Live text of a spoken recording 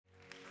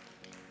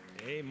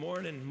Hey,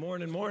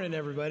 morning,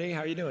 everybody.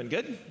 How you doing?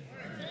 Good?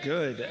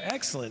 Good.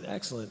 Excellent.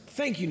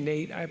 Thank you,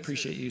 Nate. I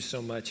appreciate you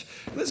so much.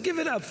 Let's give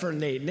it up for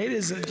Nate. Nate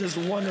is just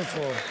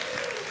wonderful.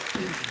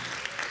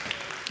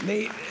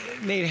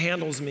 Nate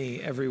handles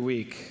me every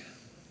week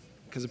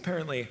because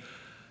apparently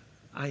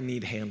I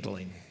need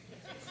handling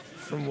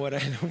from what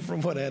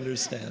I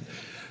understand.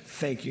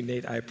 Thank you,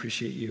 Nate. I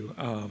appreciate you.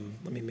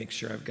 Let me make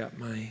sure I've got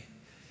my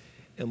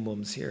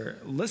emblems here.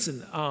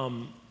 Listen,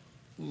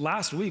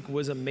 last week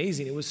was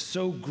amazing. It was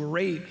so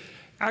great.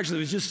 Actually,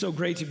 it was just so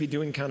great to be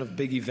doing kind of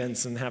big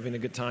events and having a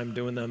good time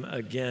doing them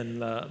again.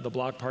 The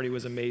block party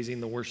was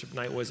amazing. The worship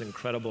night was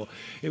incredible.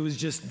 It was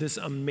just this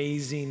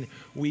amazing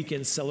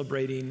weekend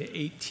celebrating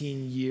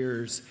 18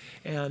 years.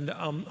 And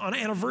on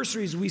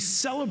anniversaries, we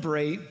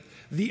celebrate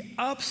the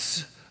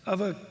ups of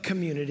a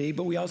community,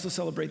 but we also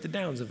celebrate the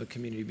downs of a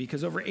community,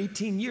 because over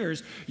 18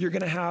 years, you're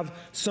going to have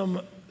some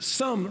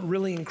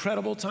really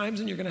incredible times,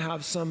 and you're going to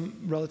have some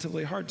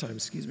relatively hard times.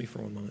 Excuse me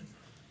for one moment.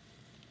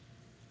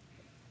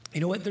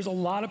 You know what? There's a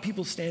lot of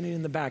people standing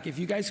in the back. If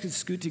you guys could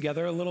scoot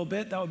together a little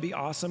bit, that would be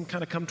awesome.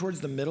 Kind of come towards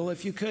the middle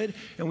if you could,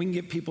 and we can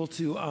get people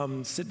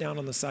to sit down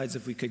on the sides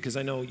if we could, because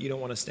I know you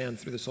don't want to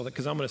stand through this whole thing,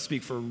 because I'm going to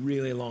speak for a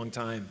really long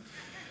time,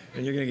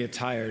 and you're going to get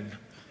tired.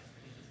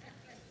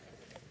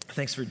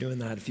 Thanks for doing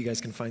that. If you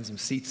guys can find some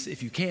seats,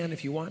 if you can,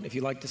 if you want, if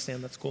you like to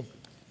stand, that's cool.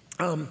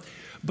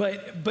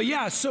 But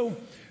yeah, so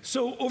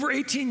over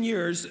 18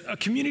 years,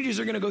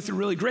 communities are going to go through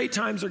really great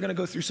times. They're going to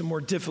go through some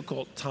more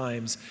difficult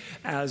times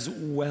as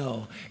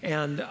well.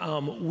 And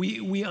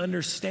we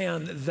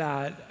understand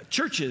that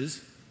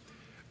churches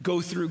go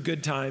through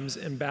good times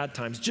and bad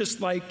times,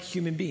 just like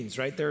human beings,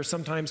 right? There are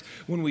some times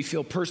when we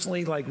feel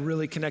personally like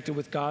really connected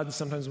with God, and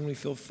sometimes when we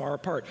feel far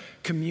apart.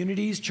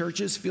 Communities,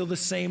 churches feel the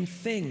same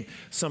thing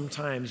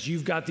sometimes.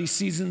 You've got these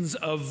seasons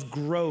of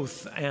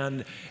growth,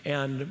 and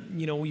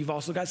you know, you've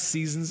also got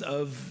seasons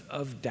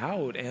of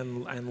doubt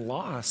and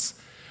loss,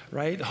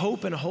 right?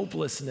 Hope and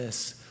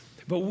hopelessness.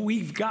 But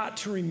we've got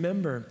to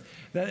remember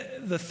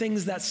that the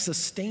things that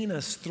sustain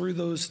us through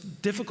those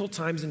difficult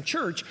times in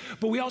church,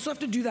 but we also have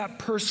to do that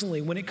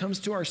personally when it comes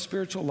to our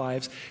spiritual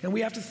lives. And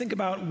we have to think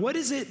about, what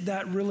is it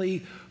that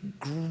really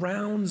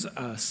grounds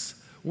us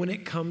when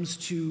it comes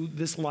to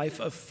this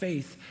life of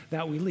faith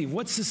that we lead?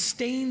 What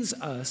sustains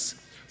us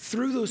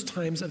through those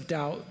times of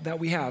doubt that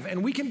we have?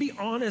 And we can be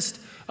honest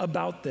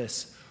about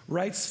this,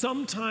 right?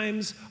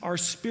 Sometimes our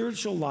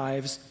spiritual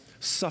lives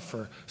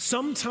suffer.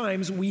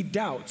 Sometimes we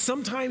doubt.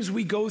 Sometimes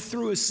we go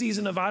through a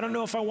season of, I don't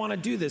know if I want to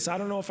do this. I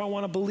don't know if I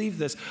want to believe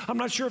this. I'm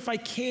not sure if I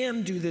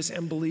can do this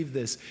and believe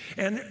this.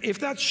 And if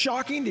that's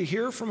shocking to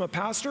hear from a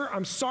pastor,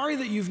 I'm sorry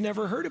that you've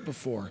never heard it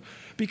before,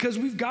 because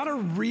we've got to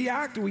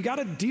react. We got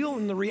to deal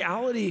in the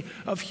reality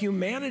of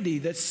humanity,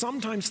 that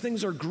sometimes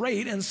things are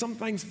great and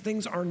sometimes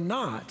things are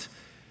not.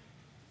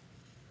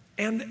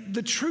 And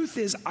the truth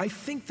is, I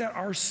think that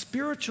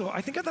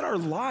our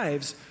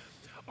lives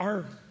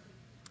are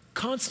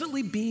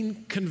constantly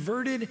being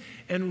converted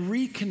and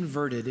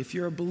reconverted if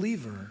you're a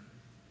believer.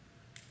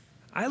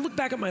 I look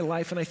back at my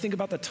life and I think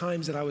about the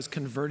times that I was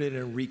converted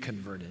and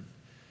reconverted.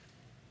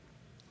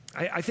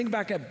 I think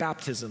back at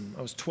baptism.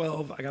 I was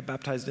 12. I got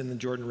baptized in the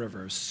Jordan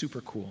River. It was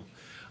super cool.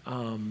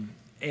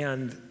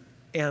 And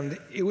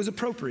it was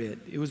appropriate.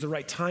 It was the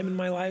right time in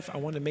my life. I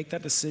wanted to make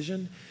that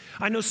decision.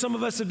 I know some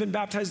of us have been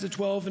baptized at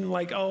 12 and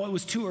like, oh, it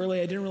was too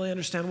early. I didn't really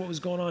understand what was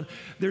going on.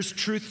 There's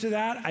truth to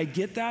that. I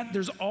get that.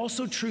 There's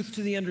also truth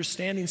to the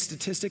understanding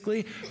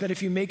statistically that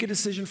if you make a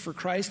decision for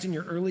Christ in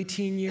your early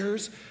teen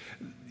years,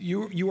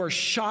 you are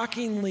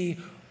shockingly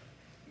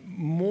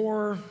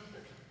more,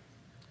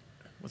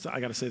 I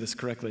got to say this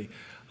correctly.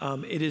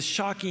 It is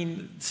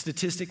shocking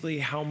statistically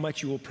how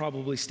much you will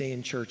probably stay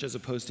in church as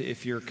opposed to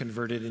if you're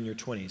converted in your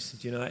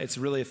 20s. You know, it's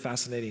really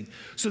fascinating.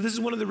 So this is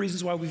one of the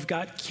reasons why we've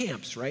got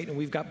camps, right? And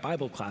we've got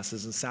Bible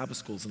classes and Sabbath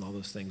schools and all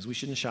those things. We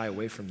shouldn't shy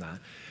away from that.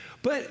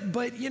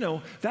 But you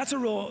know, that's a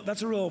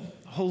real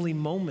holy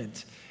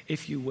moment,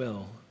 if you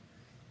will.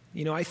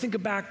 You know, I think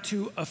back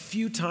to a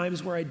few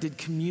times where I did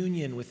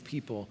communion with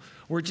people,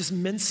 where it just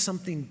meant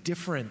something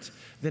different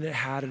than it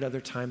had at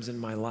other times in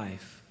my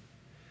life.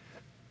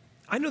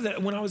 I know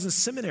that when I was in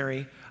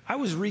seminary, I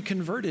was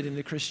reconverted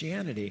into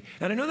Christianity.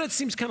 And I know that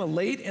seems kind of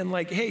late and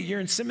like, hey,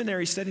 you're in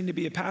seminary studying to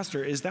be a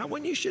pastor. Is that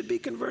when you should be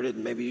converted?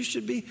 Maybe you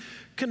should be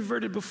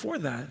converted before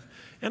that.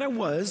 And I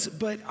was,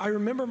 but I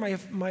remember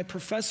my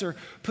professor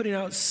putting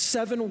out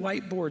 7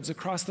 whiteboards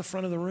across the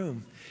front of the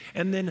room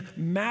and then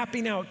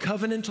mapping out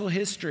covenantal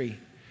history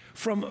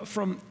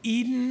from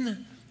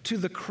Eden to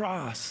the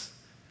cross,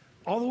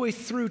 all the way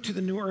through to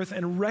the new earth,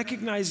 and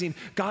recognizing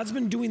God's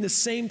been doing the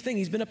same thing.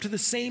 He's been up to the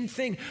same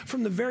thing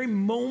from the very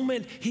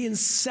moment he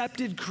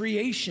incepted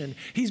creation.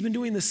 He's been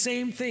doing the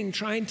same thing,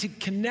 trying to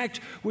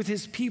connect with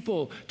his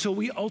people till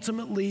we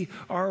ultimately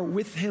are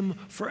with him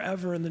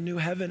forever in the new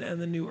heaven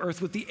and the new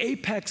earth, with the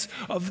apex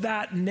of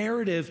that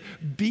narrative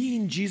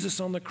being Jesus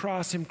on the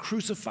cross, him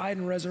crucified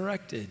and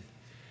resurrected.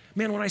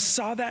 Man, when I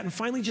saw that and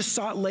finally just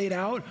saw it laid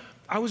out,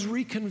 I was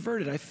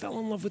reconverted. I fell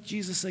in love with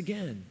Jesus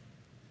again.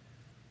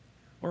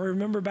 Or I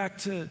remember back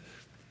to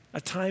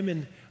a time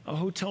in a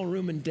hotel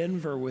room in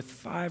Denver with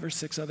 5 or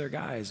 6 other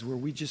guys where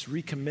we just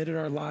recommitted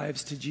our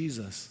lives to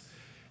Jesus.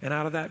 And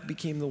out of that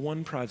became the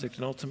One Project,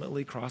 and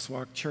ultimately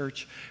Crosswalk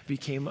Church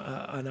became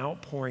an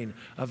outpouring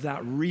of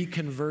that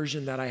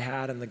reconversion that I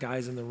had and the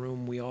guys in the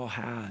room we all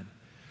had.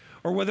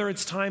 Or whether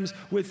it's times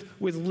with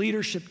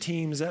leadership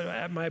teams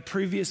at my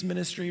previous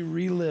ministry,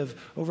 Relive,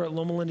 over at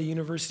Loma Linda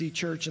University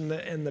Church, and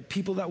the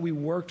people that we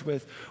worked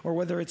with, or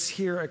whether it's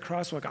here at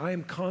Crosswalk, I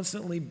am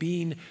constantly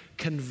being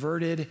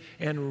converted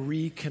and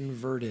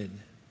reconverted.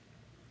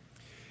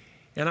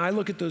 And I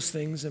look at those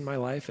things in my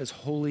life as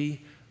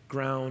holy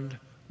ground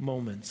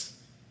moments.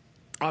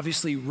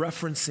 Obviously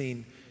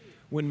referencing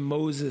when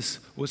Moses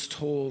was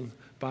told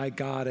by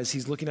God as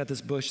he's looking at this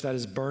bush that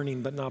is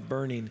burning but not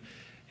burning,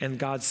 and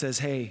God says,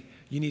 hey,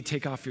 you need to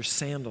take off your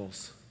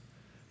sandals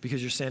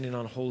because you're standing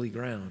on holy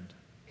ground.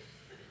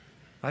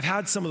 I've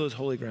had some of those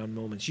holy ground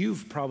moments.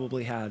 You've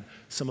probably had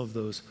some of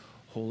those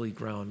holy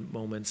ground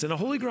moments. And a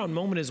holy ground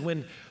moment is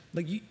when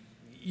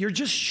you're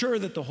just sure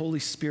that the Holy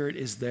Spirit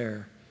is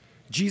there.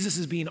 Jesus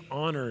is being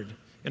honored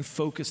and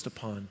focused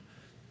upon.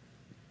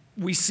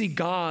 We see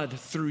God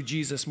through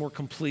Jesus more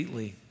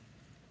completely.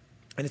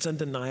 And it's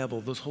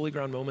undeniable. Those holy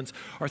ground moments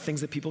are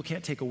things that people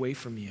can't take away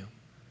from you.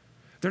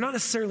 They're not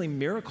necessarily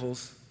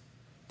miracles.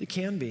 They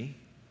can be.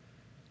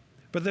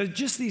 But they're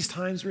just these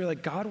times where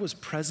God was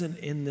present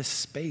in this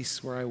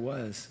space where I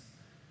was.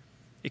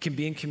 It can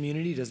be in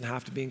community. It doesn't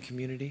have to be in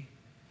community.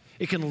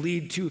 It can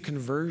lead to a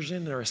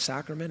conversion or a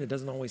sacrament. It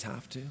doesn't always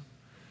have to.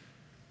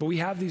 But we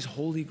have these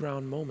holy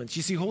ground moments.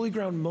 You see, holy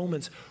ground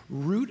moments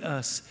root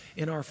us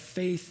in our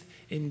faith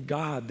in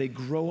God. They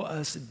grow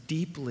us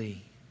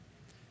deeply.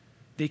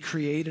 They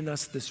create in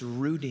us this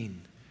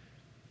rooting.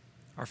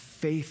 Our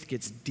faith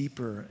gets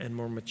deeper and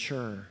more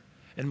mature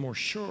and more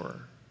sure.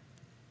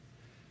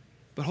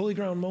 But holy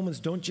ground moments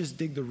don't just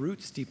dig the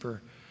roots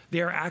deeper.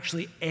 They are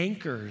actually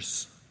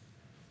anchors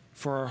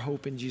for our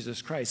hope in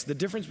Jesus Christ. The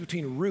difference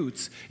between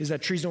roots is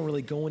that trees don't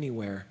really go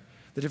anywhere.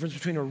 The difference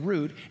between a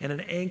root and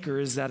an anchor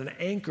is that an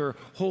anchor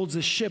holds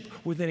a ship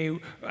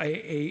within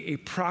a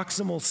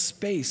proximal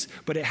space,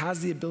 but it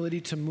has the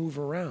ability to move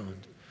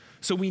around.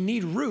 So we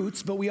need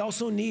roots, but we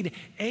also need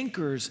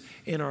anchors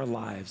in our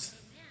lives.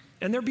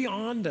 And they're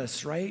beyond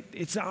us, right?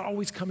 It's not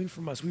always coming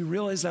from us. We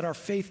realize that our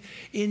faith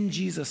in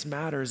Jesus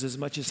matters as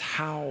much as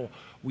how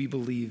we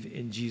believe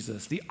in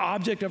Jesus. The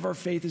object of our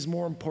faith is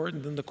more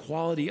important than the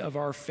quality of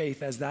our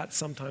faith, as that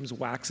sometimes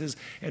waxes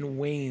and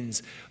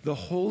wanes. The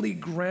holy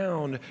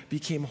ground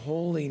became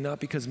holy not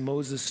because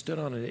Moses stood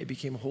on it. It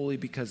became holy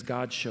because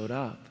God showed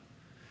up.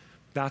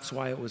 That's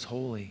why it was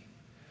holy.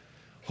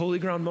 Holy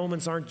ground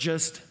moments aren't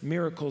just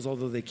miracles,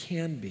 although they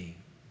can be,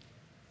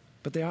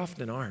 but they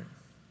often aren't.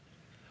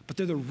 But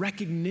they're the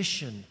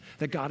recognition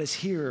that God is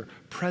here,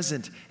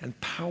 present and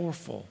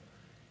powerful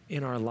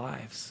in our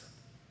lives.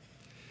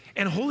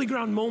 And holy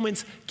ground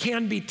moments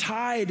can be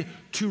tied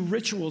to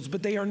rituals,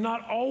 but they are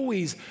not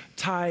always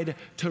tied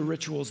to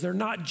rituals. They're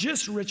not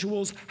just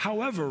rituals.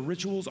 However,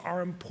 rituals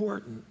are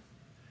important,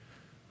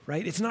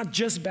 right? It's not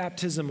just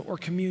baptism or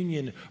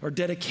communion or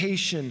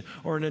dedication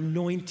or an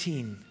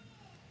anointing.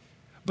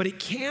 But it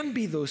can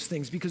be those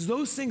things, because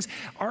those things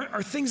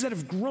are things that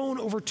have grown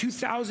over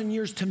 2,000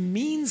 years to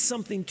mean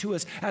something to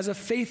us as a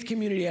faith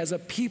community, as a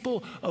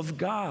people of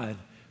God.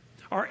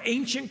 Our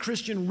ancient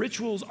Christian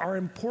rituals are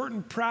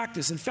important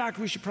practice. In fact,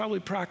 we should probably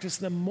practice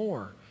them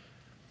more.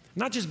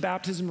 Not just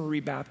baptism or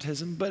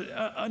rebaptism, but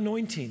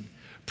anointing,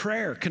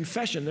 prayer,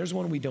 confession. There's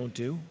one we don't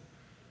do,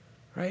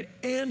 right?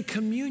 And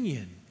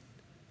communion.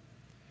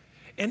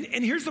 And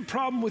here's the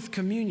problem with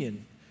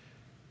communion.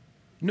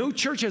 No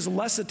church has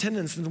less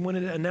attendance than when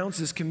it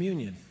announces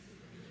communion.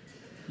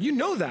 You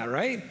know that,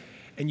 right?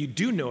 And you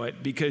do know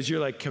it because you're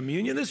like,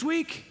 communion this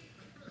week?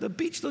 The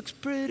beach looks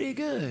pretty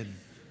good.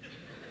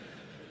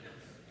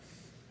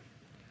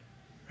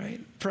 Right?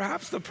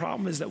 Perhaps the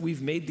problem is that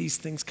we've made these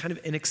things kind of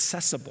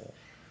inaccessible,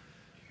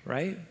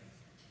 right?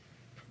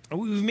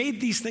 We've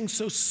made these things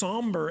so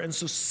somber and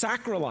so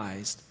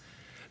sacralized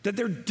that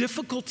they're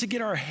difficult to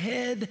get our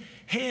head,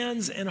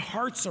 hands, and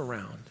hearts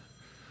around.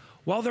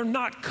 While they're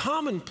not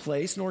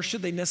commonplace, nor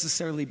should they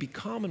necessarily be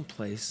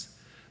commonplace,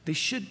 they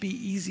should be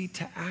easy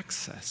to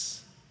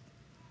access.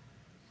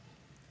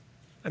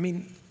 I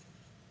mean,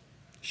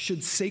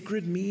 should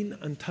sacred mean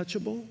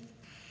untouchable?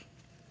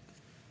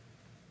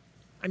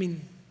 I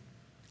mean,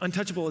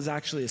 untouchable is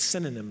actually a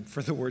synonym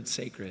for the word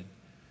sacred.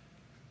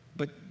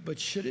 But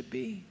should it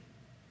be?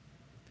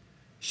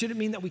 Should it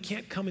mean that we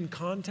can't come in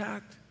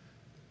contact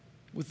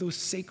with those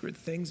sacred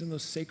things and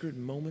those sacred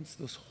moments,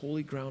 those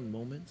holy ground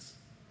moments?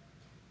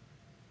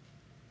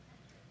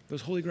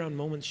 Those holy ground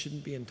moments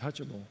shouldn't be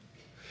untouchable.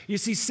 You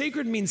see,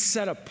 sacred means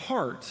set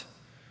apart,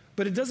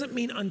 but it doesn't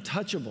mean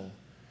untouchable.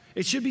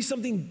 It should be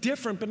something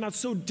different, but not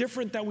so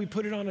different that we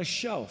put it on a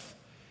shelf.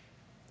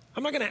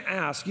 I'm not going to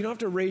ask, you don't have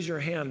to raise your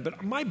hand,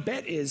 but my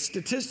bet is,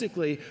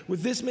 statistically,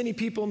 with this many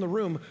people in the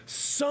room,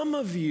 some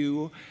of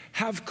you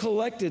have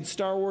collected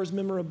Star Wars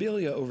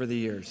memorabilia over the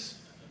years.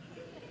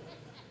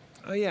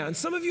 Oh yeah, and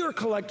some of you are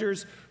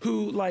collectors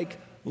who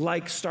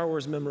like Star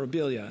Wars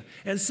memorabilia.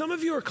 And some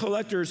of you are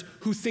collectors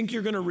who think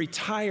you're going to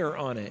retire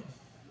on it,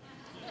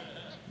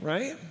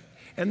 right?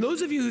 And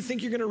those of you who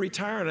think you're going to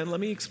retire on it, let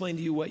me explain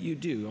to you what you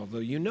do, although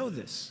you know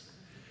this.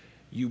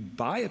 You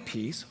buy a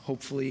piece,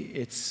 hopefully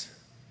it's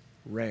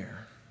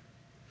rare,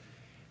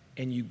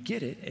 and you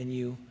get it, and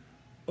you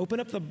open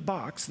up the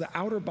box, the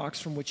outer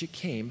box from which it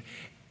came,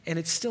 and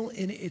it's still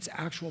in its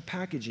actual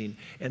packaging.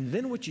 And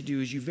then what you do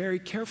is you very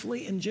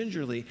carefully and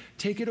gingerly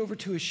take it over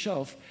to a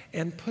shelf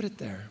and put it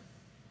there.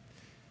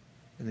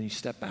 And then you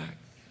step back.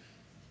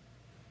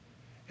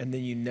 And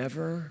then you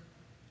never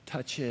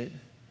touch it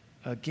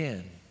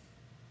again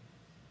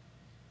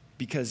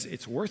because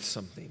it's worth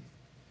something.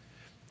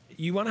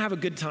 You want to have a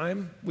good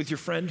time with your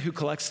friend who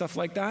collects stuff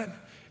like that?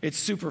 It's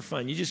super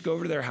fun. You just go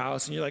over to their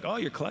house and you're like, oh,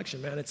 your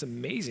collection, man, it's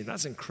amazing.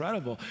 That's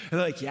incredible. And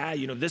they're like, yeah,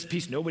 this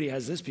piece, nobody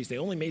has this piece. They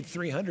only made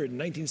 300 in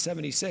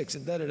 1976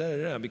 and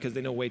da-da-da-da-da because they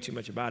know way too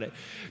much about it.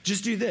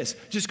 Just do this.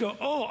 Just go,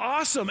 oh,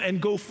 awesome,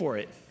 and go for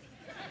it.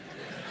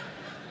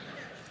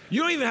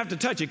 You don't even have to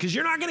touch it because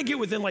you're not going to get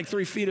within like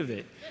 3 feet of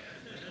it.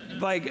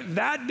 Like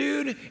that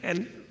dude,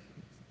 and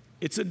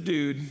it's a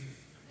dude.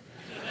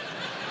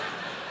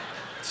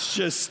 It's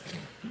just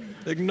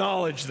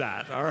acknowledge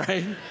that, all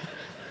right?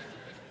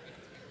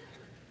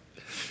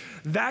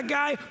 That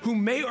guy who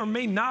may or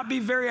may not be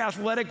very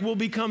athletic will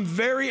become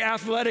very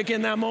athletic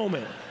in that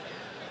moment.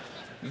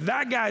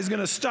 That guy's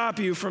going to stop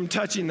you from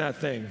touching that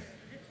thing.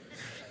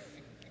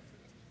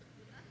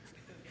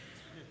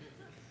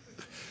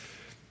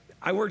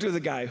 I worked with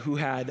a guy who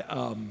had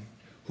a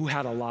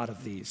lot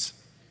of these,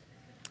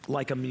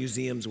 like a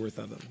museum's worth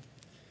of them.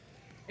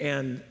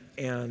 And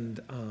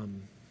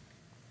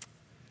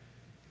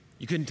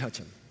you couldn't touch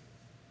them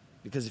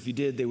because if you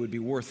did, they would be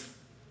worth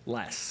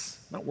less.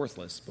 Not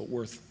worthless, but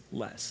worth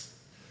less.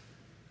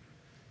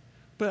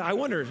 But I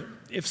wonder,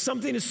 if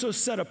something is so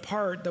set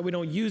apart that we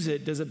don't use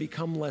it, does it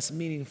become less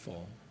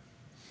meaningful?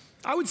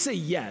 I would say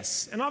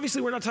yes. And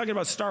obviously we're not talking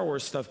about Star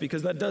Wars stuff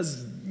because that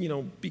does,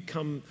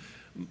 become,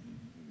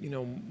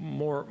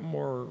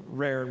 more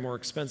rare and more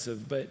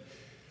expensive. But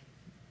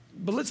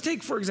let's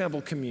take, for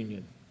example,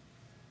 communion,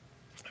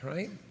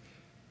 right?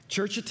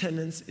 Church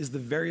attendance is the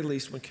very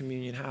least when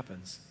communion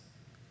happens.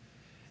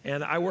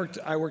 And I worked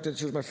at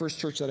church, my first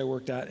church that I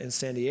worked at in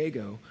San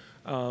Diego.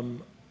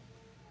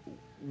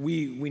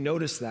 We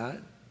noticed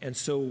that, and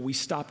so we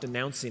stopped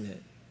announcing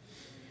it.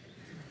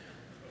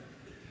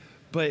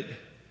 But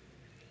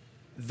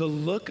the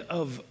look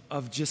of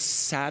just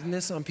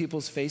sadness on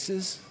people's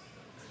faces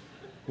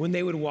when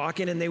they would walk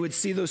in and they would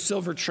see those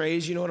silver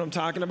trays, you know what I'm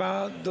talking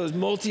about? Those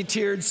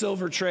multi-tiered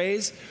silver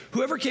trays.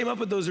 Whoever came up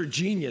with those are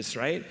genius,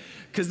 right?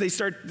 Because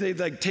they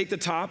like take the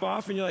top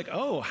off and you're like,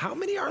 oh, how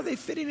many are they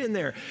fitting in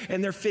there?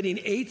 And they're fitting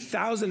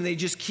 8,000 and they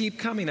just keep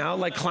coming out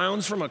like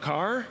clowns from a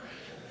car.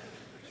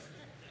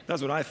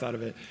 That's what I thought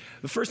of it.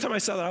 The first time I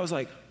saw that, I was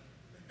like,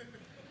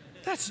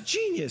 that's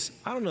genius.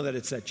 I don't know that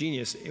it's that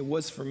genius. It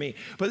was for me.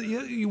 But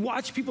you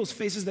watch people's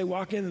faces, they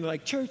walk in and they're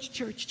like, church,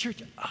 church,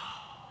 church. Oh.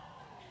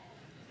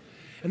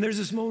 And there's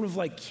this moment of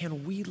like,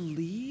 can we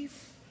leave?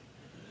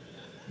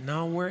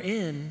 No, we're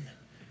in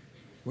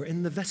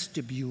the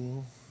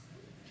vestibule.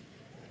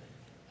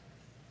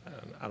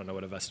 I don't know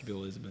what a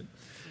vestibule is,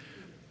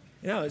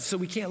 but so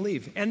we can't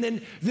leave.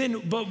 And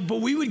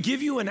but we would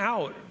give you an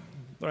out,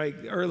 like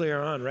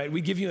earlier on, right? We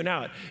give you an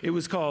out. It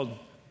was called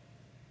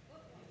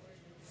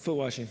foot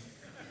washing,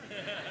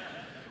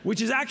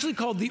 which is actually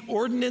called the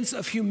ordinance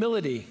of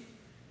humility.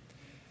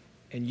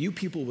 And you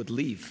people would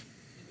leave.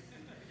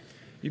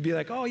 You'd be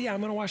like, oh yeah, I'm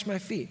going to wash my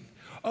feet.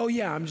 Oh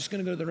yeah, I'm just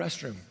going to go to the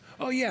restroom.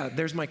 Oh yeah,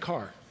 there's my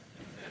car.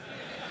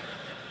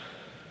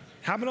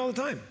 Happen all the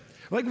time.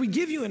 Like we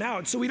give you an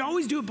out. So we'd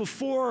always do it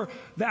before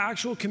the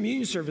actual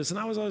communion service. And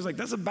I was always like,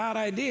 that's a bad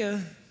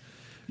idea.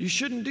 You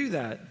shouldn't do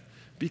that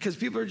because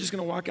people are just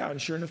going to walk out.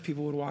 And sure enough,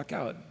 people would walk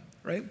out,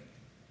 right?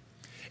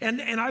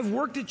 And I've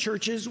worked at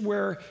churches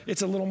where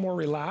it's a little more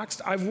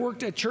relaxed. I've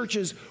worked at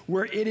churches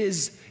where it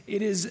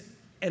is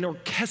an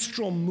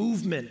orchestral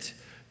movement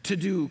to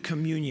do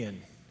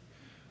communion,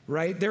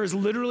 right? There is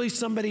literally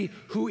somebody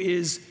who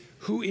is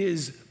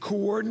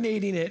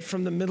coordinating it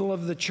from the middle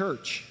of the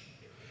church.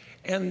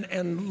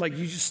 And like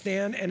you just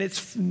stand, and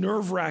it's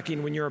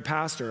nerve-wracking when you're a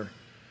pastor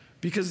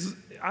because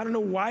I don't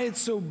know why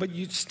it's so, but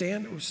you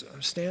stand,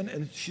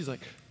 and she's like,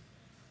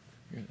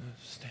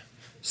 stand,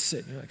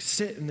 sit. And you're like,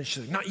 sit. And then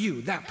she's like, not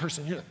you, that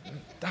person. You're like,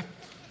 that.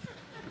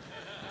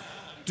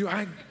 Do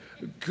I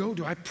go?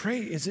 Do I pray?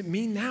 Is it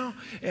me now?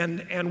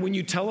 And when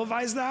you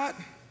televise that,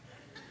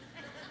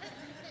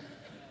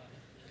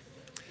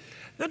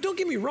 now don't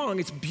get me wrong,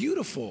 it's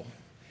beautiful.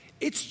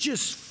 It's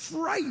just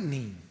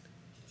frightening.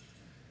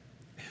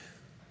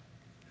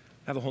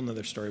 I have a whole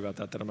nother story about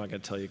that I'm not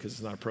going to tell you because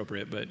it's not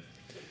appropriate, but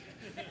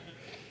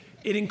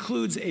it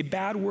includes a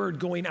bad word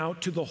going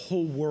out to the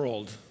whole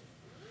world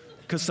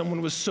because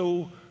someone was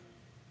so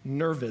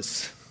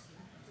nervous.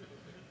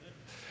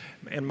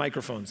 And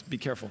microphones, be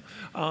careful.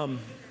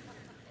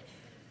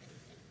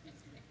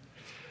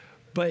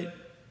 But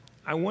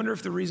I wonder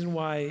if the reason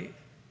why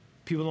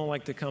people don't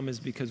like to come is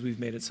because we've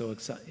made it so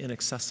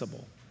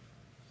inaccessible.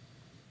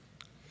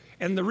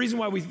 And the reason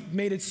why we've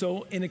made it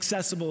so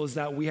inaccessible is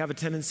that we have a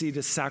tendency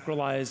to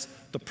sacralize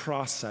the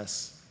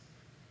process.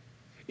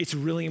 It's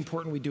really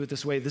important we do it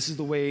this way. This is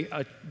the way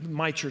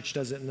my church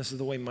does it, and this is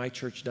the way my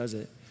church does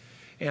it.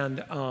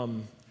 And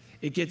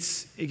it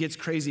gets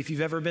crazy. If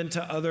you've ever been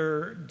to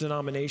other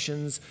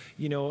denominations,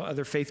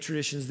 other faith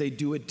traditions, they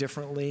do it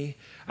differently.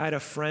 I had a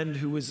friend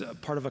who was a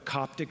part of a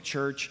Coptic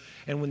church,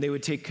 and when they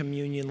would take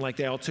communion,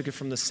 they all took it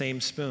from the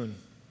same spoon.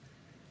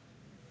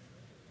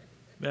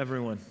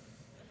 Everyone.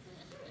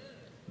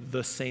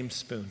 The same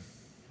spoon.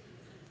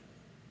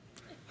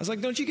 I was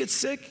like, don't you get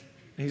sick?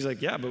 And he's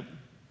like, yeah, but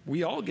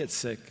we all get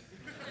sick.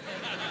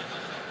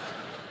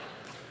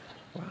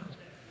 Wow.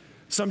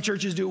 Some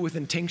churches do it with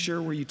a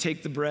tincture where you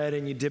take the bread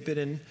and you dip it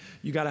in.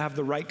 You got to have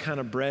the right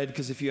kind of bread,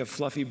 because if you have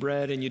fluffy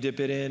bread and you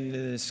dip it in,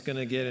 then it's going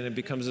to and it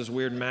becomes this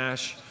weird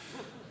mash.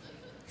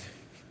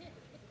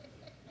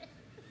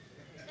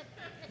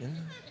 Yeah.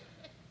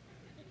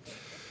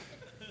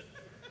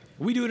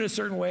 We do it in a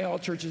certain way. All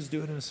churches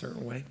do it in a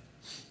certain way.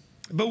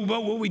 But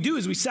what we do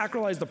is we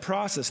sacralize the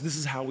process. This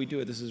is how we do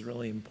it. This is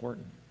really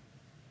important.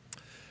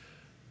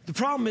 The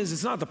problem is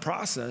it's not the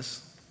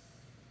process.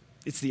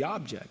 It's the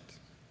object.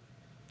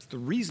 It's the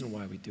reason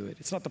why we do it.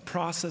 It's not the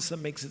process that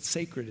makes it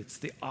sacred. It's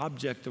the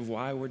object of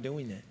why we're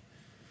doing it.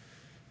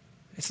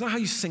 It's not how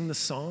you sing the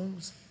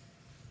songs.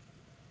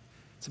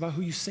 It's about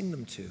who you sing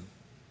them to.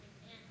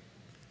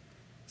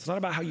 It's not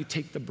about how you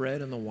take the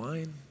bread and the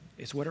wine.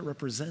 It's what it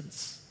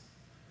represents.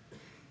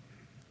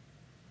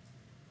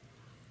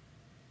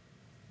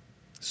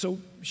 So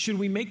should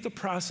we make the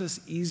process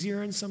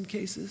easier in some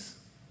cases?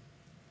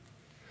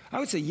 I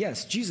would say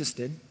yes, Jesus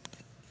did.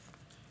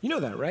 You know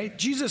that, right?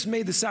 Jesus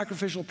made the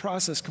sacrificial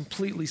process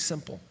completely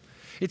simple.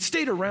 It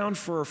stayed around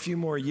for a few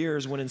more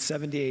years when in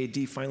 70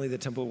 AD, finally the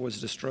temple was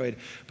destroyed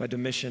by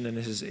Domitian and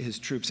his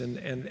troops,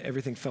 and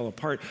everything fell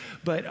apart.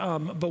 But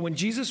when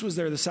Jesus was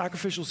there, the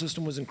sacrificial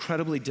system was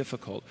incredibly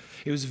difficult.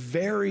 It was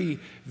very,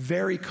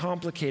 very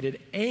complicated,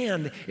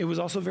 and it was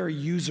also very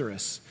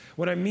usurious.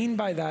 What I mean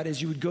by that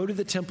is you would go to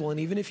the temple, and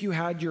even if you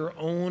had your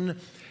own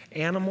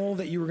animal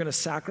that you were going to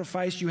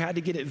sacrifice, you had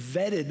to get it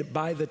vetted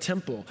by the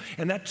temple.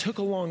 And that took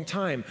a long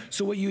time.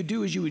 So what you would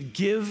do is you would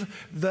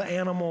give the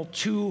animal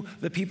to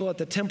the people at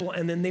the temple,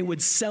 and then they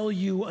would sell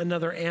you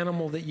another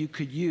animal that you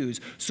could use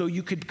so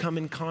you could come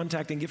in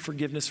contact and get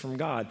forgiveness from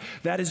God.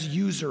 That is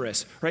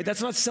usurious, right?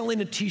 That's not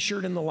selling a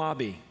t-shirt in the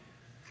lobby,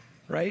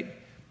 right?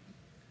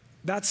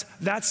 That's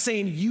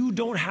saying you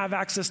don't have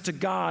access to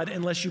God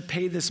unless you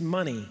pay this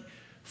money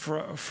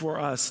for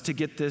us to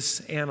get this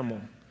animal.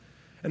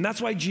 And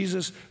that's why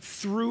Jesus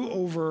threw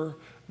over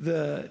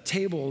the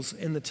tables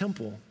in the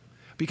temple,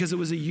 because it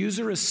was a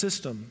usurious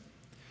system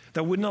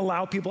that wouldn't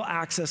allow people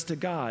access to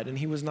God, and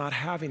he was not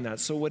having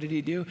that. So what did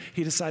he do?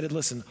 He decided,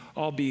 listen,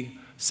 I'll be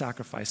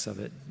sacrifice of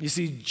it. You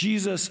see,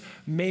 Jesus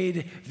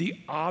made the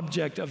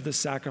object of the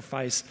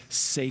sacrifice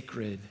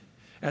sacred,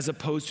 as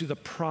opposed to the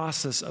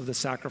process of the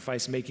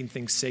sacrifice making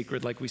things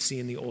sacred like we see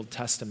in the Old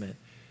Testament.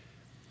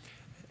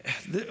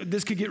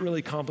 This could get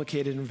really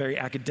complicated and very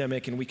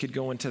academic, and we could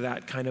go into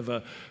that kind of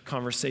a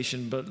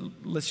conversation, but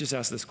let's just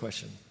ask this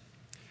question.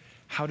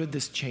 How did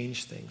this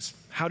change things?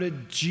 How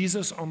did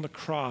Jesus on the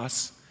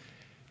cross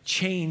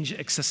change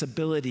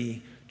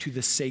accessibility to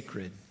the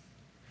sacred?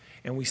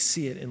 And we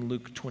see it in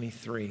Luke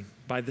 23.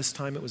 By this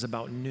time it was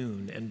about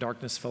noon, and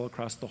darkness fell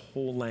across the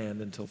whole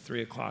land until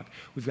 3 o'clock.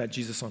 We've got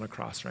Jesus on a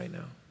cross right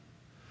now.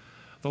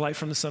 The light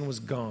from the sun was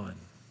gone,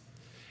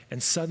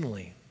 and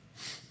suddenly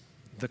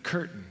the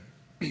curtain.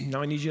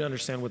 Now I need you to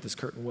understand what this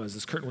curtain was.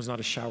 This curtain was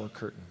not a shower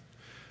curtain,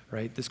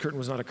 right? This curtain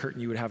was not a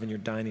curtain you would have in your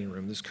dining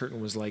room. This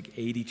curtain was like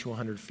 80 to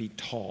 100 feet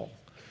tall.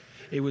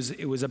 It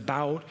was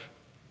about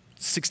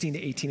 16 to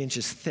 18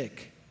 inches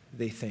thick,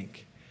 they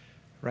think,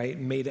 right?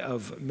 Made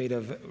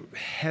of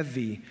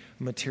heavy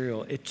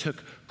material. It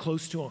took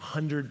close to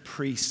 100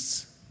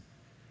 priests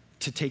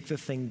to take the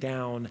thing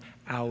down,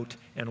 out,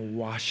 and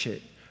wash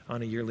it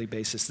on a yearly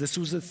basis. This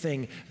was the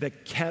thing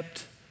that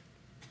kept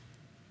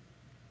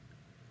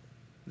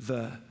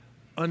the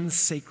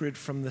unsacred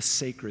from the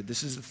sacred.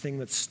 This is the thing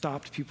that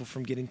stopped people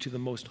from getting to the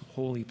most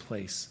holy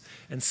place.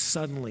 And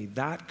suddenly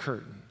that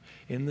curtain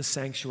in the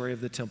sanctuary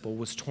of the temple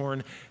was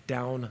torn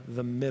down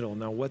the middle.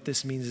 Now what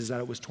this means is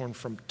that it was torn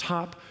from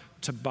top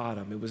to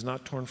bottom. It was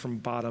not torn from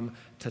bottom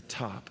to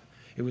top.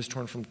 It was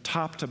torn from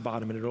top to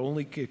bottom, and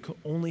it could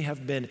only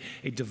have been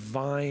a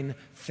divine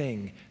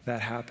thing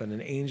that happened,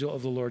 an angel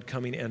of the Lord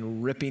coming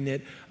and ripping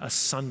it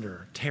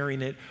asunder,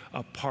 tearing it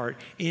apart.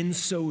 In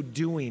so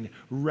doing,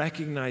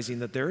 recognizing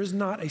that there is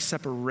not a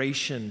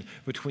separation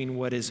between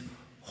what is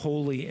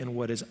holy and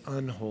what is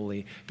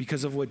unholy.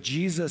 Because of what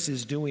Jesus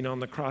is doing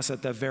on the cross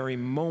at that very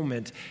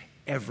moment,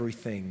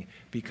 everything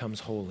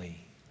becomes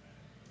holy.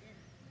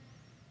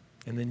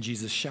 And then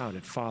Jesus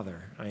shouted,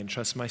 "Father, I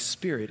entrust my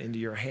spirit into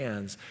your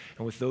hands."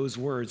 And with those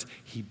words,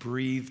 he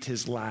breathed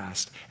his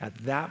last. At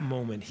that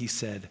moment, he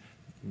said,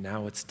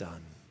 "Now it's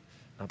done."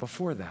 Not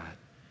before that.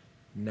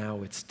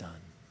 Now it's done.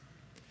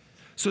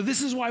 So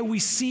this is why we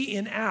see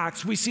in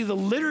Acts, we see the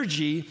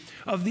liturgy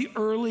of the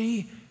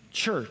early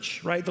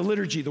church, right? The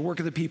liturgy, the work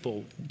of the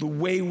people, the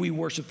way we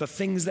worship, the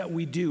things that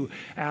we do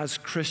as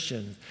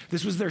Christians.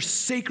 This was their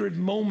sacred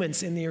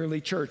moments in the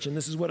early church, and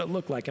this is what it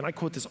looked like. And I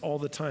quote this all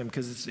the time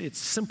because it's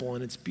simple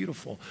and it's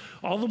beautiful.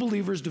 All the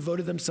believers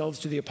devoted themselves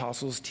to the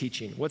apostles'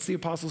 teaching. What's the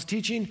apostles'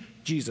 teaching?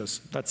 Jesus.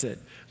 That's it.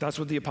 That's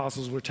what the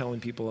apostles were telling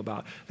people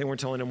about. They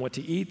weren't telling them what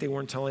to eat. They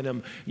weren't telling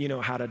them,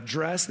 how to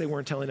dress. They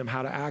weren't telling them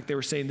how to act. They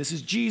were saying, this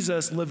is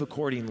Jesus, live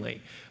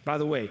accordingly. By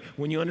the way,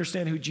 when you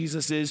understand who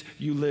Jesus is,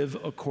 you live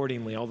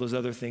accordingly. All those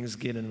other things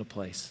get into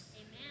place.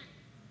 Amen.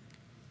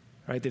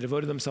 Right? They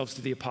devoted themselves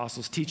to the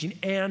apostles' teaching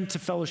and to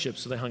fellowship,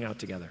 so they hung out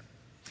together.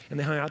 And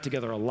they hung out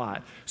together a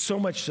lot, so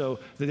much so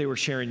that they were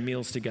sharing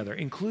meals together,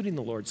 including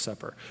the Lord's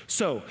Supper.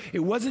 So it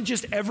wasn't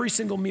just every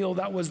single meal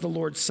that was the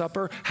Lord's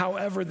Supper.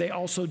 However, they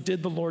also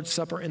did the Lord's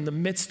Supper in the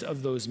midst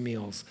of those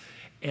meals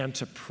and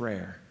to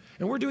prayer.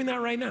 And we're doing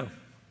that right now,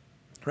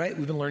 right?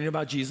 We've been learning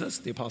about Jesus,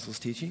 the apostles'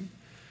 teaching.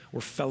 We're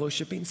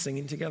fellowshipping,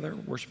 singing together,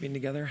 worshiping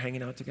together,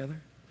 hanging out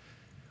together.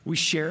 We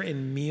share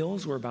in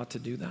meals. We're about to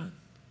do that.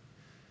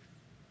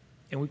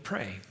 And we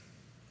pray.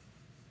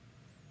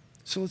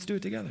 So let's do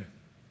it together.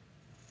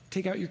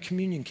 Take out your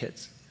communion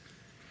kits.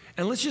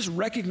 And let's just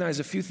recognize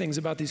a few things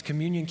about these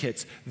communion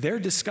kits. They're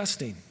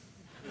disgusting.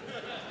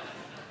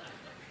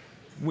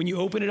 When you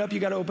open it up,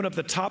 you got to open up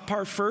the top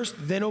part first,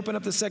 then open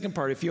up the second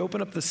part. If you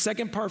open up the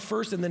second part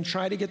first and then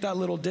try to get that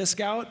little disc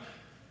out,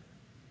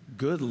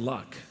 good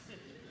luck,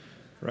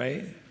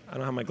 right? I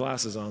don't have my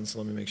glasses on, so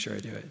let me make sure I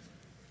do it.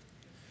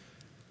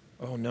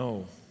 Oh,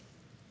 no.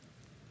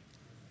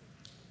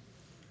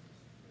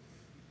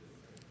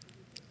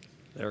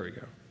 There we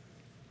go.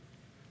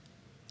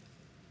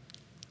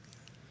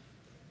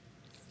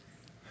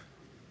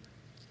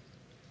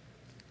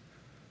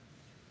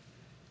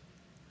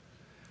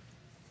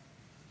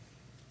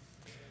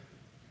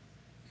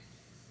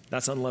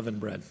 That's unleavened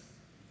bread.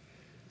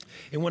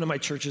 In one of my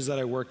churches that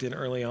I worked in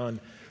early on,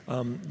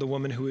 the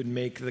woman who would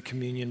make the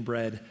communion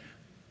bread,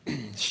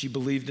 she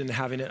believed in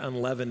having it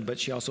unleavened, but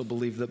she also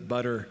believed that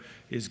butter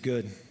is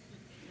good.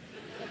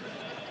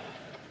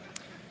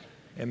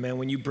 And man,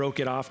 when you broke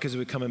it off, because it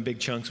would come in big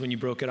chunks, when you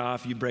broke it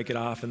off, you'd break it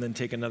off and then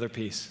take another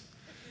piece.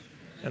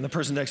 And the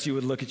person next to you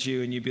would look at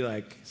you and you'd be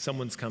like,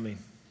 someone's coming.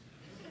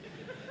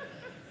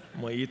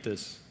 I'm going to eat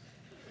this.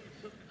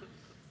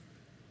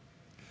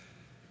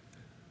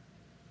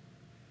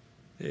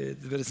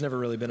 But it's never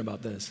really been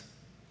about this.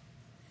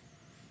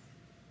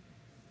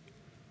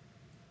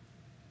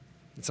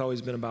 It's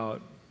always been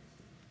about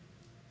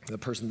the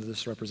person that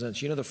this represents.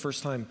 The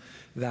first time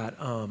that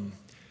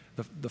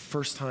the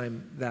first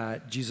time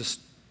that Jesus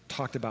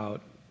talked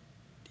about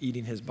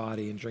eating his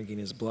body and drinking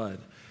his blood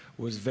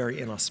was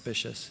very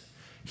inauspicious.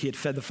 He had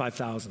fed the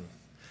 5,000,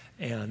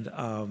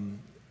 and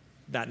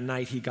that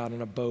night he got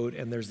on a boat,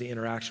 and there's the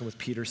interaction with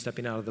Peter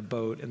stepping out of the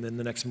boat, and then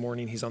the next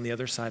morning he's on the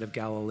other side of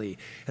Galilee.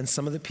 And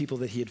some of the people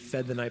that he had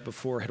fed the night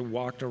before had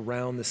walked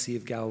around the Sea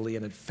of Galilee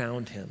and had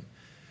found him.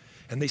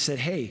 And they said,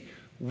 hey,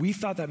 we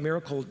thought that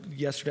miracle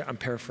yesterday, I'm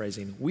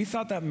paraphrasing, we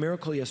thought that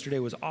miracle yesterday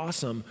was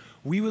awesome.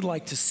 We would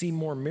like to see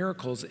more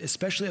miracles,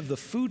 especially of the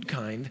food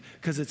kind,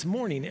 because it's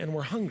morning and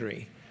we're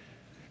hungry.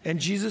 And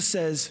Jesus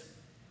says,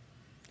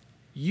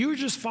 you're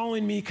just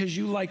following me because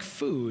you like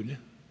food.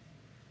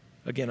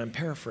 Again, I'm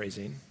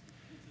paraphrasing.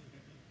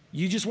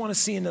 You just want to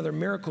see another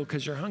miracle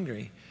because you're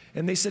hungry.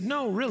 And they said,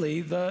 no,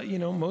 really,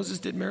 Moses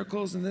did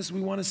miracles and this,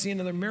 we want to see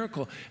another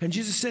miracle. And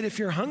Jesus said, if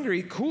you're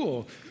hungry,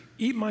 cool,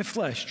 eat my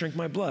flesh, drink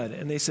my blood.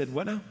 And they said,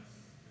 what now?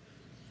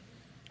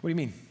 What do you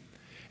mean?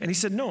 And he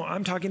said, no,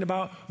 I'm talking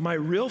about my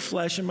real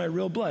flesh and my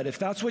real blood. If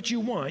that's what you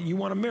want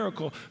a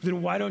miracle,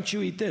 then why don't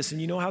you eat this? And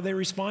you know how they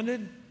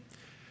responded?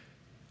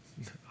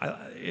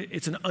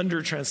 It's an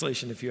under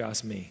translation, if you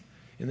ask me.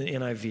 In the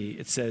NIV,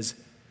 it says,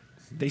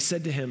 they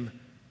said to him,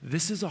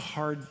 this is a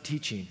hard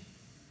teaching,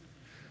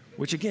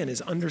 which again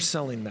is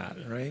underselling that,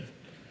 right?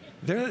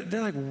 They're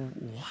like,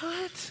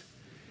 what?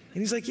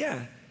 And he's like,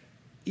 yeah,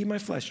 eat my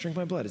flesh, drink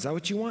my blood. Is that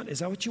what you want? Is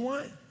that what you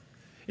want?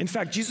 In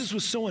fact, Jesus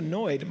was so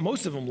annoyed.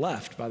 Most of them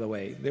left, by the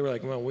way. They were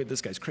like, well, wait,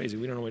 this guy's crazy.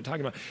 We don't know what he's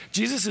talking about.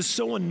 Jesus is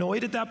so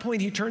annoyed at that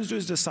point, he turns to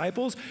his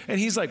disciples and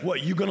he's like,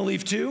 what, you gonna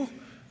leave too?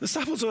 The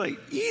disciples are like,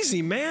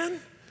 easy, man.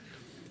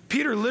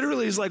 Peter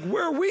literally is like,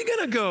 where are we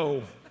gonna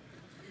go?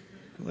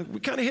 Like,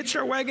 we kind of hitched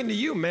our wagon to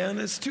you, man.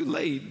 It's too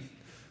late.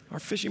 Our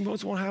fishing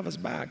boats won't have us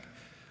back.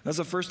 That's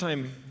the first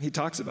time he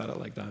talks about it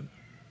like that.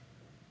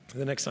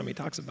 The next time he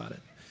talks about it,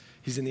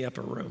 he's in the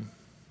upper room.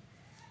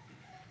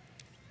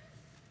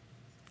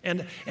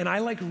 And I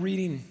like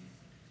reading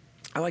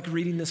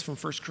this from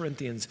 1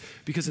 Corinthians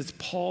because it's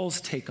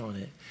Paul's take on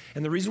it.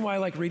 And the reason why I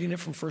like reading it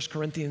from 1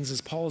 Corinthians is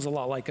Paul is a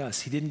lot like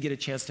us. He didn't get a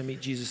chance to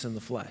meet Jesus in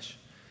the flesh.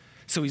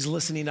 So he's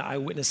listening to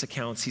eyewitness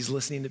accounts. He's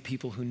listening to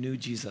people who knew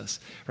Jesus,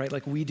 right?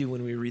 Like we do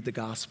when we read the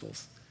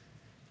Gospels.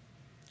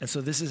 And so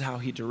this is how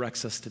he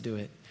directs us to do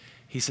it.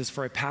 He says,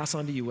 for I pass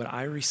on to you what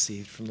I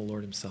received from the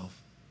Lord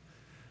himself.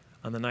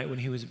 On the night when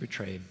he was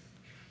betrayed,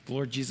 the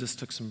Lord Jesus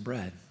took some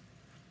bread.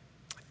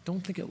 I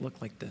don't think it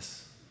looked like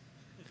this.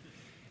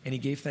 And he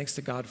gave thanks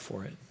to God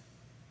for it.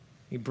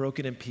 He broke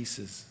it in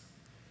pieces.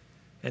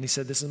 And he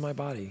said, this is my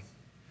body,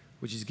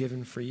 which is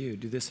given for you.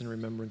 Do this in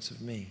remembrance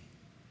of me.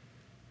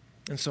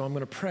 And so I'm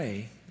going to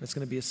pray. It's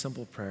going to be a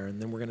simple prayer,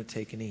 and then we're going to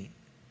take and eat.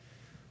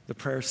 The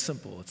prayer is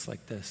simple. It's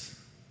like this.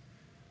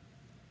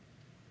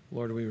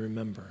 Lord, we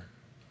remember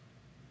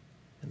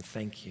and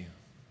thank you.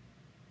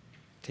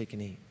 Take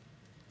and eat.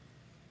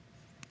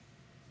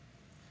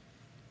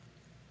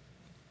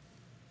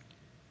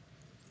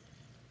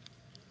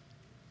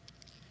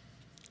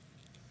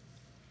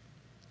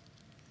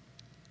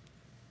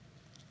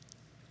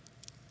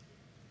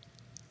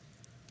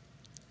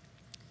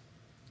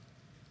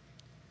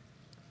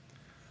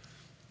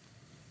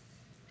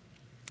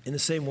 In the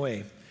same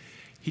way,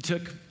 he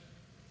took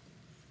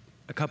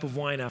a cup of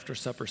wine after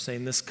supper,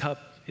 saying, this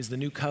cup is the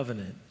new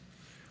covenant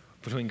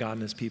between God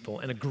and his people,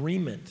 an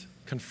agreement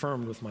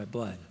confirmed with my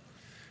blood.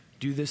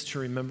 Do this to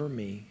remember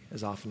me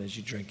as often as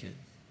you drink it.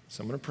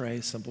 So I'm going to pray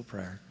a simple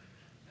prayer,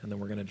 and then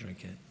we're going to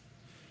drink it.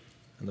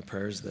 And the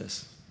prayer is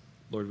this.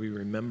 Lord, we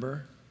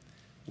remember,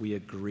 we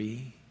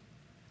agree,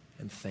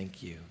 and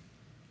thank you.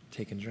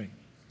 Take and drink.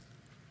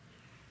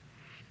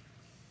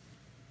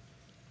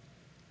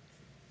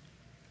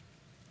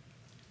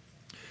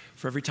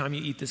 For every time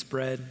you eat this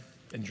bread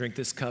and drink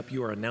this cup,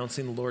 you are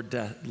announcing the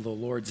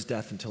Lord's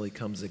death until he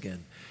comes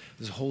again.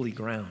 This is holy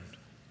ground.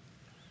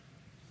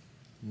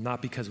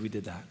 Not because we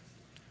did that,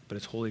 but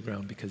it's holy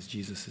ground because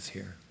Jesus is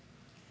here.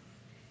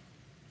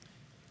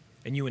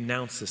 And you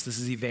announce this. This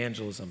is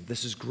evangelism.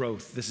 This is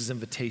growth. This is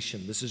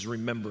invitation. This is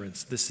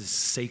remembrance. This is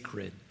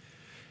sacred.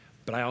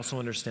 But I also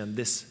understand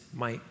this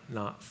might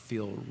not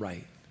feel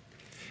right,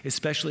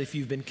 especially if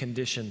you've been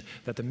conditioned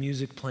that the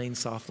music playing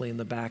softly in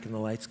the back and the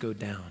lights go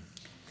down.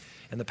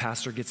 And the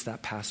pastor gets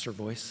that pastor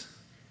voice.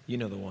 You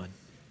know the one.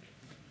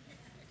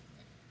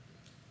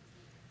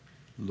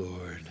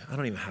 Lord, I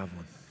don't even have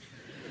one.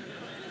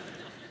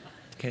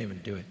 Can't even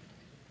do it.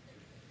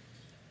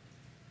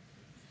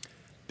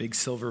 Big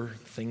silver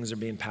things are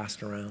being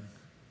passed around.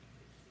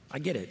 I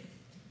get it.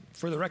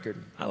 For the record,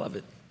 I love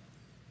it.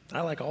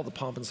 I like all the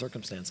pomp and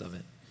circumstance of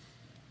it.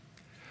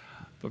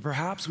 But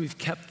perhaps we've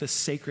kept the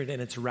sacred in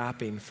its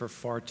wrapping for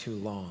far too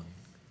long.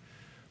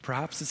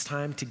 Perhaps it's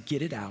time to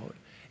get it out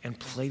and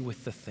play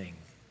with the thing,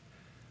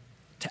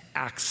 to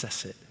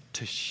access it,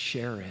 to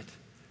share it,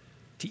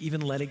 to even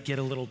let it get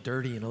a little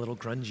dirty and a little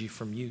grungy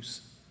from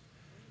use.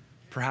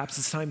 Perhaps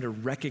it's time to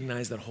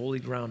recognize that holy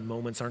ground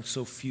moments aren't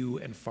so few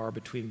and far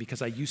between,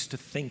 because I used to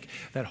think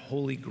that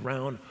holy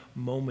ground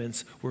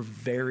moments were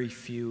very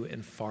few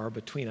and far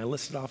between. I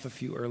listed off a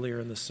few earlier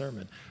in the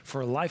sermon.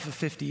 For a life of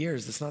 50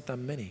 years, that's not that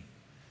many.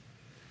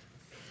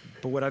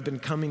 But what I've been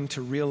coming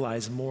to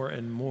realize more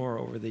and more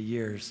over the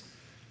years,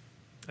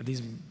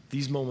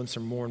 these moments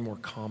are more and more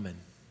common,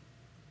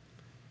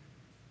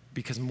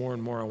 because more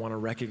and more I want to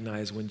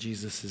recognize when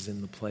Jesus is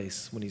in the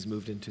place, when he's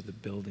moved into the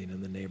building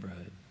and the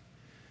neighborhood.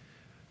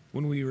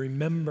 When we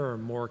remember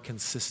more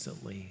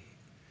consistently,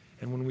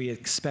 and when we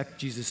expect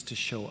Jesus to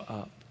show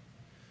up,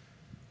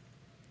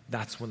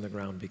 that's when the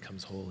ground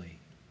becomes holy.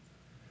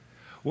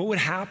 What would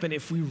happen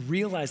if we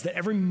realized that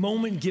every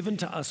moment given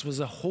to us was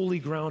a holy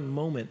ground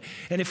moment?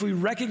 And if we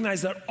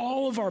recognize that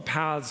all of our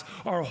paths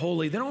are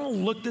holy, they don't all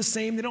look the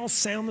same, they don't all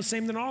sound the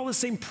same, they're not all the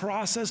same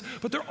process,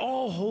 but they're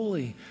all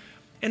holy.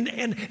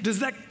 And does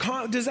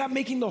that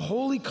making the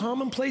holy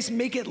commonplace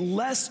make it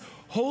less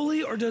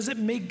holy, or does it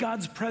make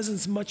God's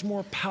presence much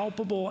more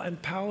palpable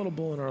and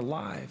palatable in our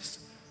lives?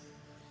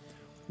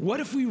 What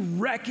if we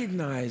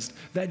recognized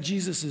that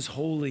Jesus is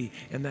holy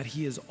and that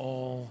he is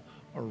all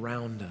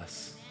around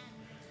us?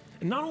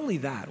 And not only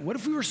that, what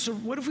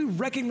if we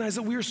recognize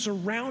that we are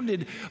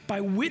surrounded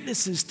by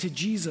witnesses to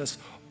Jesus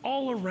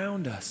all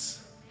around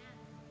us?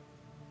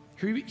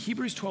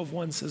 Hebrews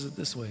 12:1 says it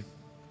this way.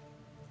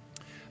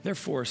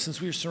 Therefore, since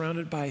we are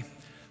surrounded by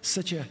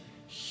such a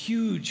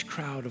huge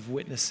crowd of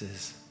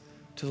witnesses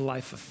to the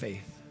life of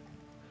faith,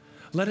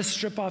 let us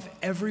strip off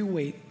every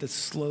weight that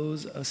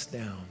slows us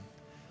down,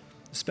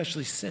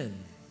 especially sin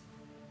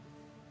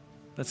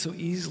that so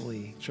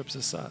easily trips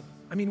us up.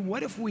 I mean,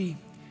 what if we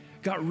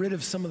got rid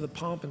of some of the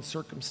pomp and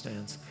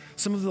circumstance,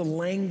 some of the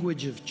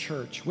language of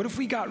church? What if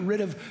we got rid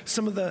of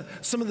some of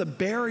the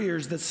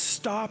barriers that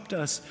stopped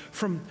us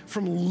from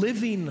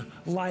living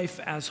life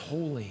as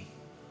holy?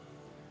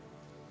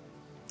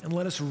 And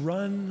let us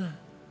run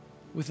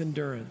with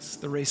endurance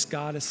the race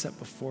God has set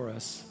before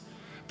us.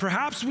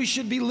 Perhaps we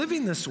should be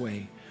living this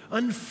way,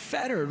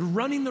 unfettered,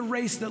 running the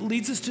race that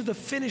leads us to the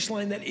finish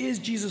line that is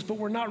Jesus, but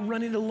we're not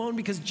running alone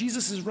because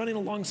Jesus is running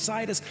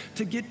alongside us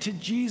to get to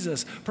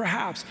Jesus.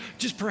 Perhaps,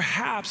 just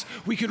perhaps,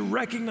 we could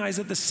recognize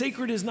that the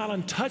sacred is not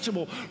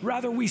untouchable.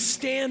 Rather, we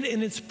stand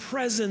in its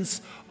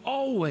presence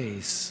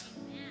always.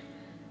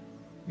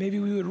 Maybe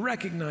we would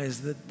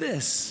recognize that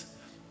this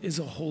is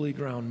a holy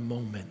ground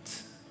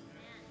moment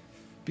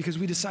because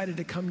we decided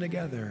to come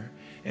together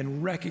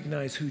and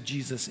recognize who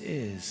Jesus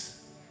is.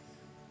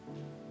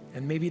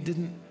 And maybe it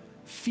didn't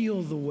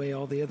feel the way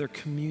all the other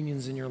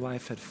communions in your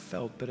life had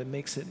felt, but it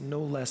makes it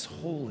no less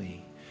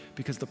holy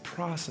because the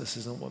process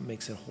isn't what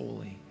makes it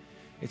holy.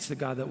 It's the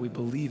God that we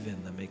believe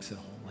in that makes it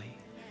holy.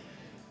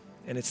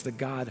 And it's the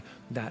God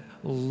that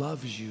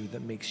loves you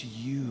that makes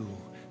you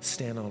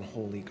stand on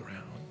holy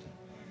ground.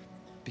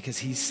 Because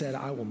he said,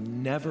 I will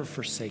never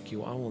forsake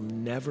you. I will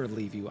never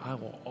leave you. I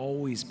will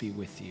always be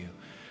with you.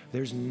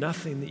 There's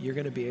nothing that you're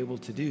going to be able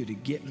to do to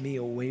get me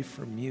away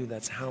from you.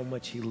 That's how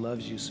much he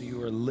loves you. So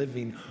you are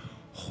living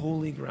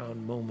holy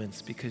ground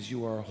moments because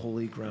you are a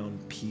holy ground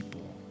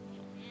people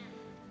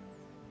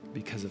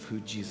because of who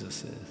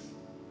Jesus is.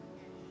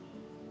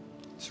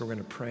 So we're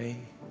going to pray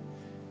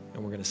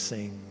and we're going to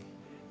sing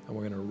and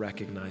we're going to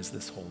recognize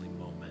this holy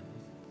moment.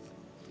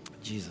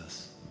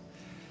 Jesus,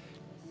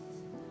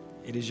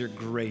 it is your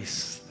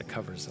grace that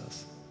covers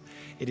us.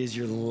 It is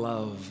your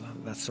love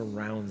that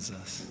surrounds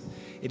us.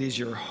 It is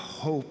your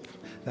hope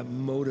that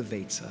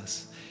motivates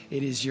us.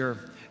 It is your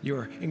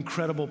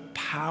incredible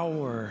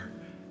power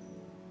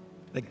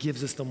that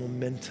gives us the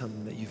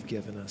momentum that you've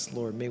given us.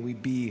 Lord, may we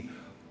be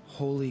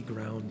holy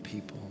ground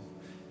people.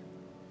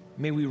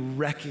 May we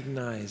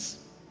recognize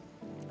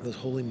those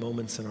holy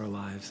moments in our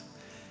lives.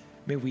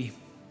 May we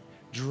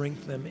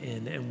drink them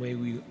in, and may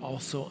we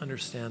also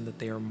understand that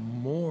they are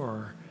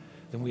more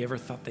than we ever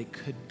thought they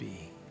could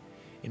be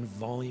in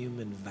volume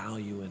and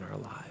value in our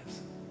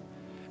lives.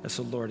 And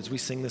so, Lord, as we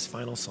sing this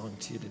final song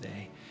to you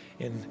today,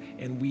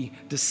 and we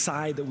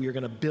decide that we are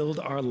going to build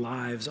our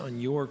lives on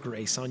your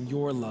grace, on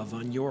your love,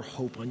 on your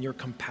hope, on your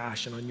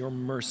compassion, on your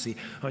mercy,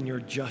 on your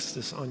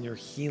justice, on your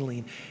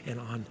healing, and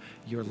on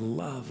your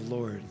love,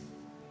 Lord,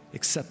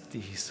 accept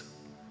these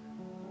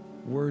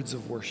words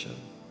of worship.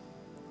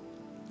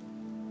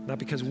 Not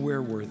because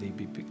we're worthy,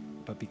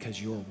 but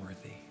because you're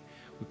worthy.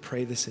 We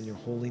pray this in your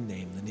holy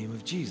name, the name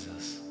of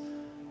Jesus.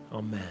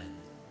 Amen.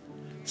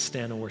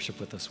 Stand and worship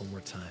with us one more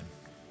time.